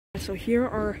So here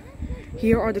are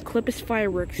the Clippus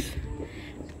fireworks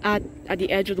at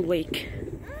the edge of the lake.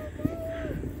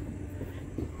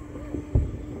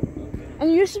 And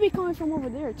it used to be coming from over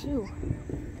there too.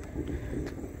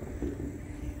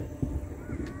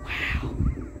 Wow.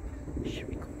 Should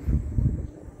we go?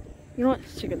 You know what?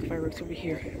 Let's check out the fireworks over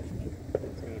here.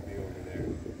 It's gonna be over there.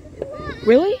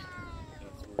 Really?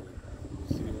 That's where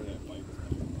you see where that light is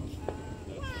coming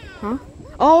Huh?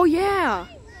 from. Oh yeah!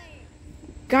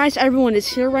 Guys, everyone is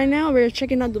here right now. We're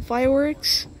checking out the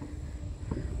fireworks.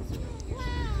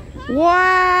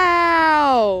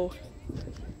 Wow!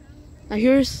 Now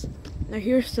here's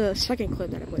the second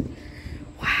clip that I put.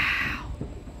 Wow!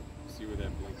 See where that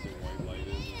blinking white light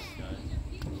is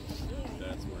in the sky?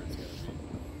 That's where it's gonna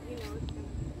be.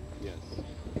 Yes.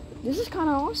 This is kind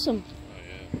of awesome.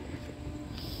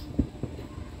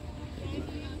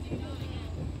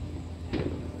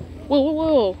 Oh yeah.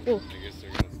 Whoa! I guess they're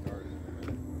gonna start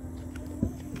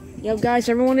it. Yo, guys,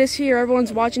 everyone is here.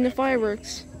 Everyone's watching the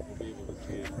fireworks. We'll be able to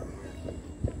see it from here.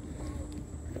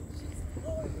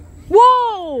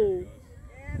 Whoa!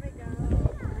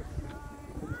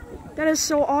 That is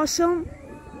so awesome.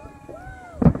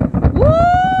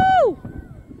 Woo!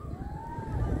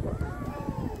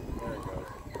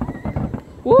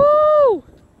 Woo! Look,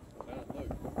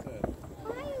 what's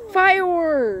that?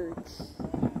 Fireworks!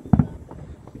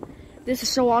 This is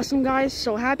so awesome, guys.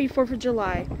 So happy 4th of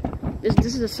July. This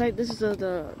is the site. This is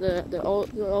the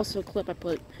also clip I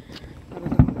put. I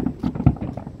don't know.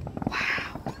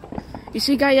 Wow! You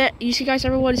see, guys,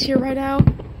 everyone is here right now.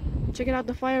 Checking out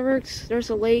the fireworks. There's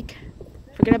a lake.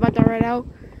 Forget about that right now.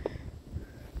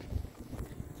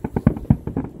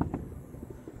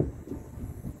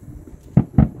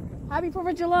 Happy 4th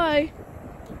of July.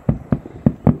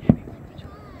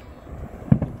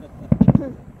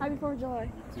 Happy 4th of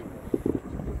July.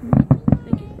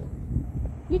 Thank you.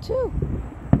 You too.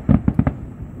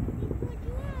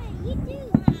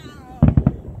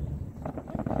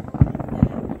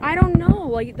 I don't know.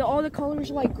 Like all the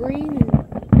colors are like green and.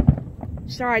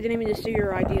 Sorry, I didn't mean to steal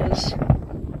your ideas.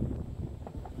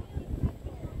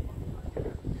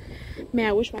 Man,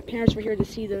 I wish my parents were here to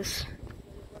see this.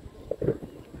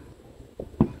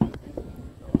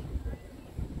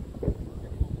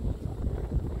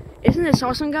 Isn't this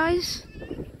awesome, guys?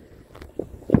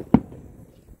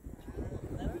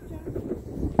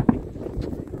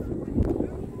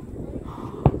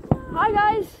 Hi,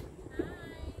 guys.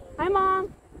 Hi,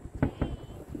 Mom.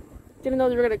 Didn't know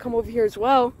they were gonna come over here as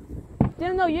well.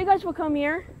 Didn't know you guys would come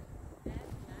here.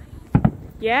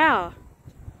 Yeah.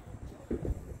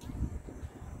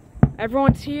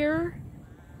 Everyone's here.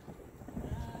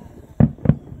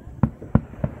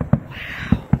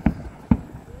 Wow.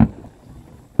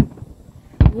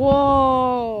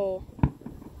 Whoa.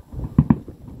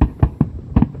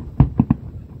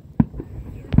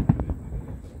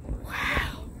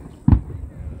 Wow.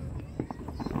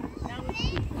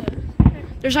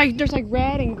 There's like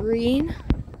red and green.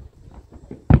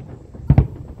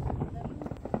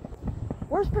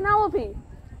 Where's Penelope?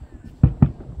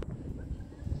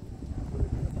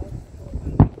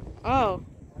 Oh.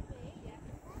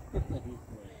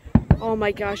 Oh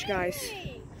my gosh, guys.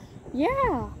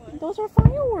 Yeah, those are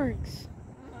fireworks.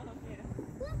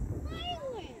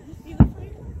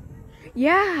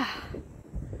 Yeah.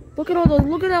 Look at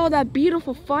all that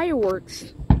beautiful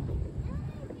fireworks.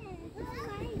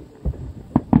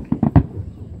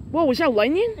 Whoa, was that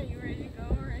lightning? Are you ready to go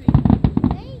already?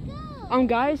 There you go.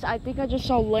 Guys, I think I just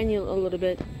saw lightning a little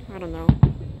bit. I don't know.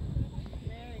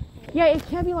 Yeah, it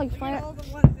can't be like fire. All the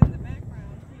ones in the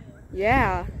background too.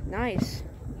 Yeah, nice.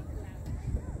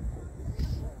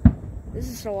 This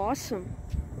is so awesome.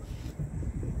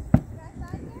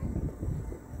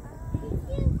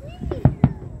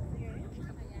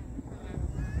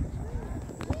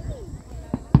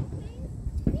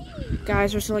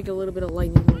 Guys, there's like a little bit of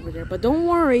lightning over there, but don't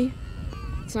worry.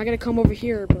 It's not gonna come over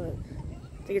here, but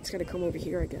I think it's gonna come over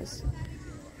here, I guess.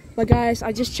 But guys,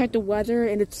 I just checked the weather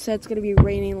and it said it's gonna be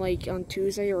raining like on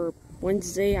Tuesday or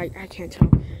Wednesday. I can't tell.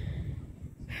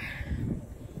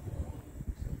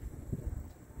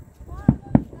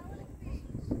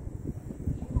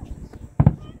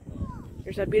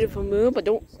 There's that beautiful moon, but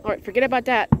don't. All right, forget about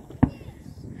that.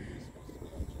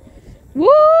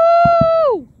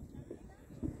 Woo!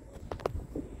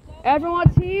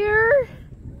 Everyone's here.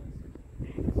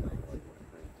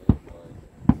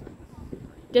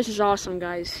 This is awesome,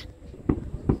 guys.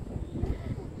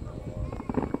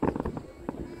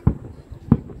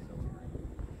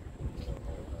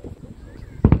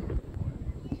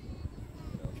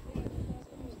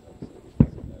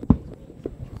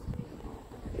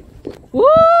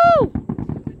 Woo!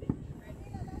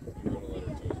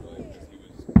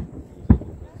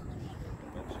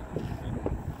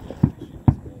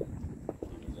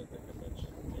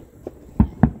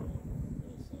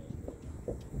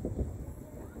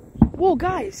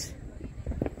 guys,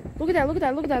 look at that! Look at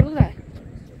that! Look at that! Look at that!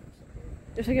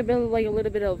 There's like a bit, like a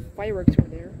little bit of fireworks over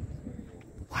there.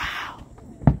 Wow,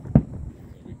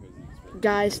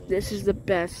 guys, this is the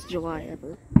best July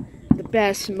ever. The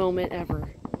best moment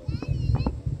ever.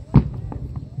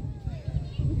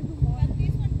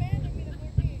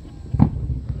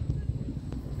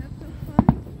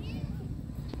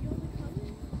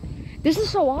 This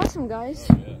is so awesome, guys.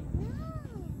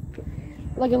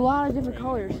 Like a lot of different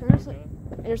colors.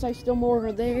 There's like still more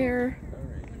over there.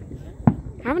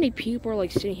 How many people are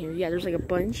like sitting here? Yeah, there's like a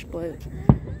bunch, but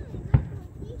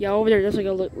yeah, over there. There's like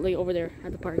a like over there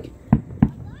at the park.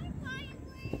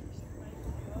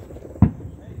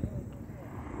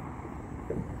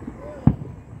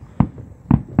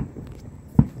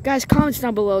 Guys, comments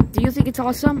down below. Do you think it's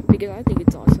awesome? Because I think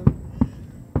it's awesome.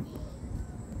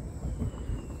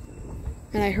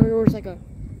 And I heard there was like a,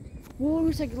 well, there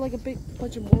was like a big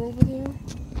bunch of more over there.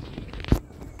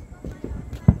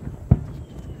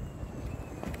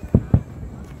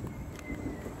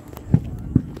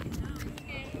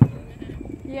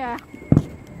 Yeah.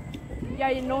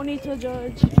 Yeah, you no need to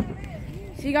judge.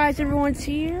 See, guys, everyone's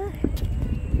here.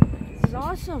 This is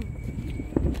awesome.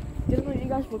 Just like you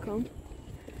guys will come.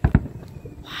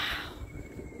 Wow.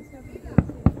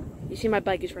 You see, my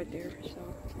bike is right there. So.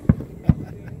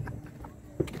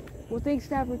 Well, thanks,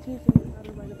 Dad, for teaching me how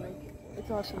to ride a bike.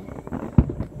 It's awesome.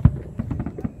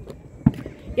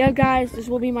 Yeah, guys, this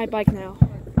will be my bike now.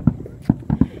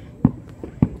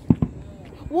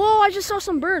 Whoa, I just saw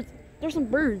some birds. There's some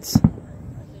birds.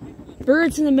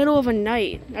 Birds in the middle of a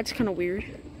night. That's kind of weird,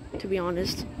 to be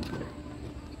honest.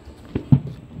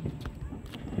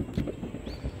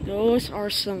 Those are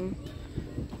some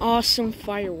awesome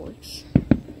fireworks.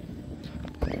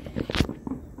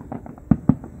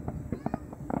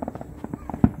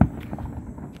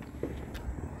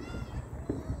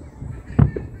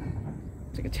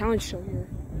 It's like a talent show here.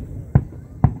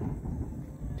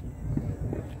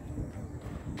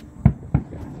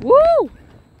 Woo!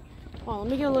 Oh, let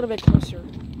me get a little bit closer.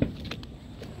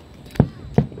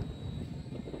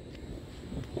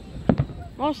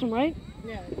 Awesome, right?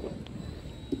 Yeah.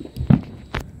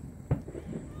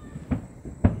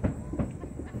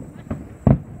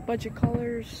 Bunch of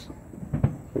colors.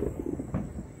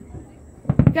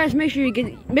 Guys, make sure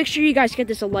you guys get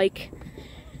this a like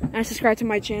and subscribe to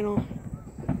my channel.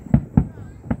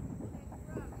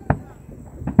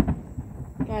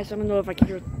 Guys, I don't know if I can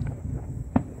hear. Is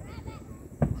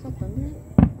that thunder?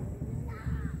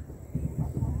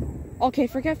 Okay,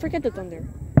 forget the thunder.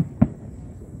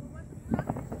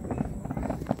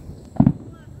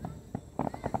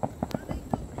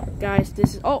 Guys,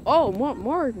 this is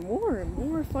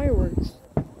more fireworks.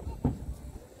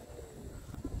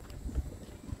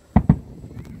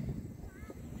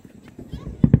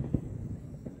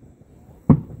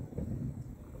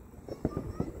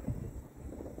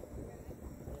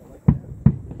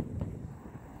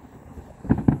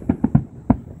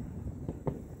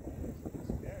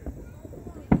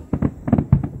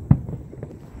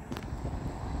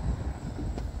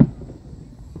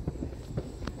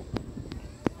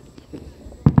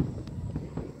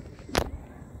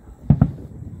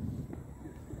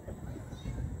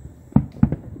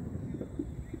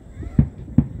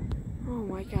 Oh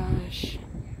my gosh.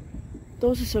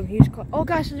 Those are some huge oh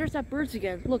guys, there's that birds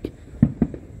again. Look.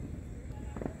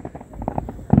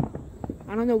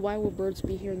 I don't know why will birds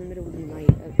be here in the middle of the night.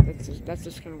 That's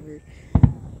just kind of weird.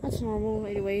 That's normal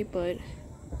anyway, but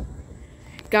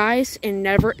guys, it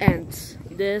never ends.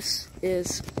 This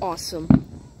is awesome.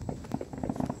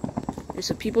 There's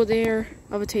some people there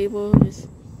of a table.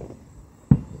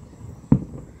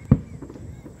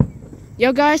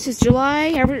 Yo guys, it's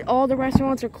July. All the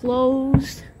restaurants are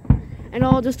closed. And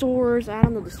all the stores, I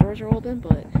don't know, the stores are open,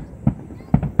 but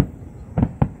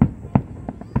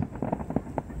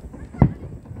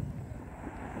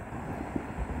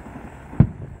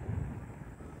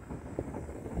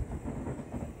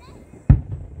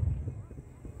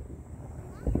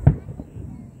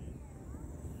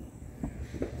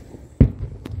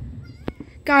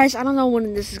guys, I don't know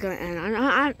when this is gonna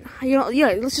end.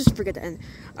 Yeah, let's just forget the end.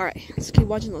 All right, let's keep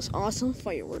watching those awesome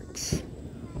fireworks.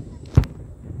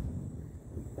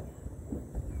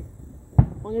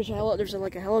 Oh, there's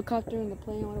like a helicopter in the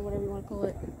plane, or whatever you want to call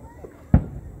it.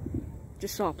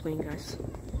 Just saw a plane, guys.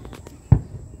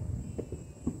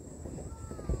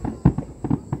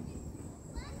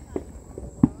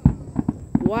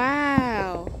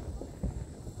 Wow.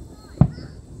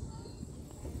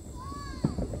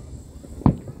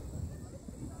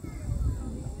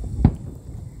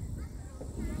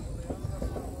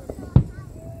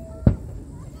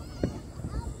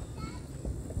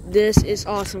 This is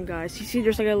awesome, guys. You see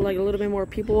there's like a little bit more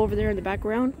people over there in the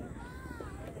background?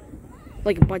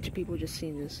 Like a bunch of people just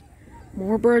seeing this.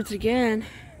 More birds again.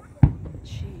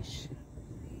 Jeez.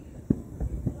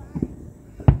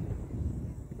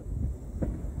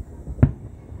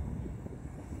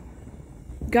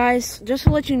 Guys, just to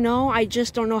let you know, I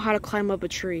just don't know how to climb up a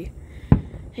tree.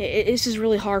 This is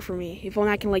really hard for me. If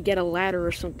only I can like get a ladder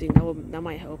or something, that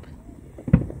might help.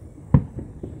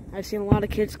 I've seen a lot of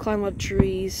kids climb up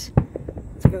trees.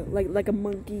 It's like a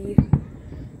monkey.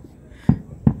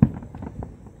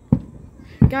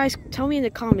 Guys, tell me in the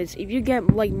comments if you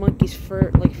get like monkeys for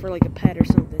a pet or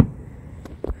something.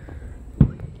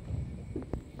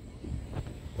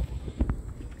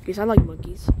 Because I like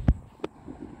monkeys.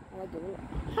 I like the little...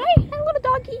 Hi little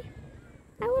doggy.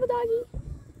 Hi little doggy.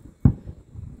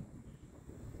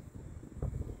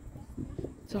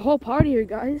 It's a whole party here,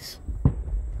 guys.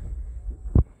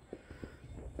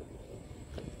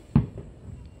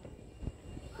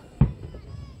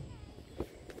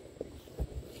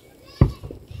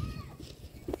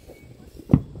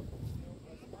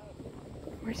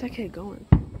 Where's that kid going?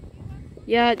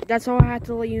 Yeah, that's all I had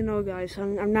to let you know, guys.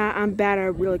 I'm bad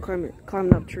at really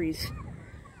climbing up trees.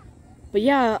 But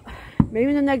yeah, maybe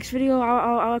in the next video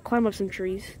I'll climb up some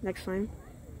trees next time.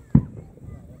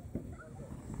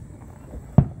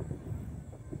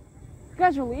 You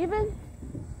guys are leaving?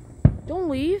 Don't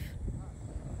leave.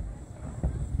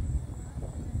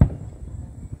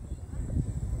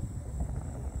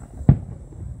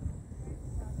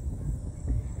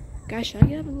 Guys, should I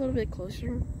get up a little bit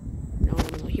closer? No,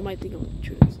 he might think I'm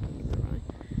intruding.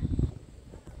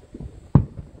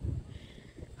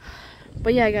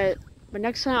 But yeah, guys. But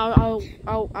next time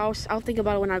I'll think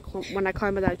about it when I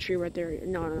climb up that tree right there.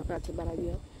 No, that's a bad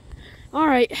idea. All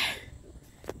right.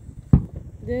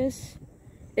 This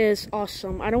is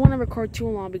awesome. I don't want to record too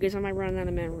long because I might run out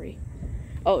of memory.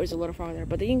 Oh, there's a little frog there.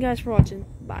 But thank you guys for watching.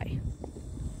 Bye.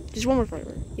 Just one more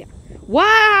forever. Yeah.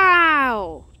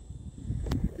 Wow.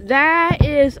 That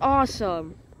is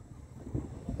awesome.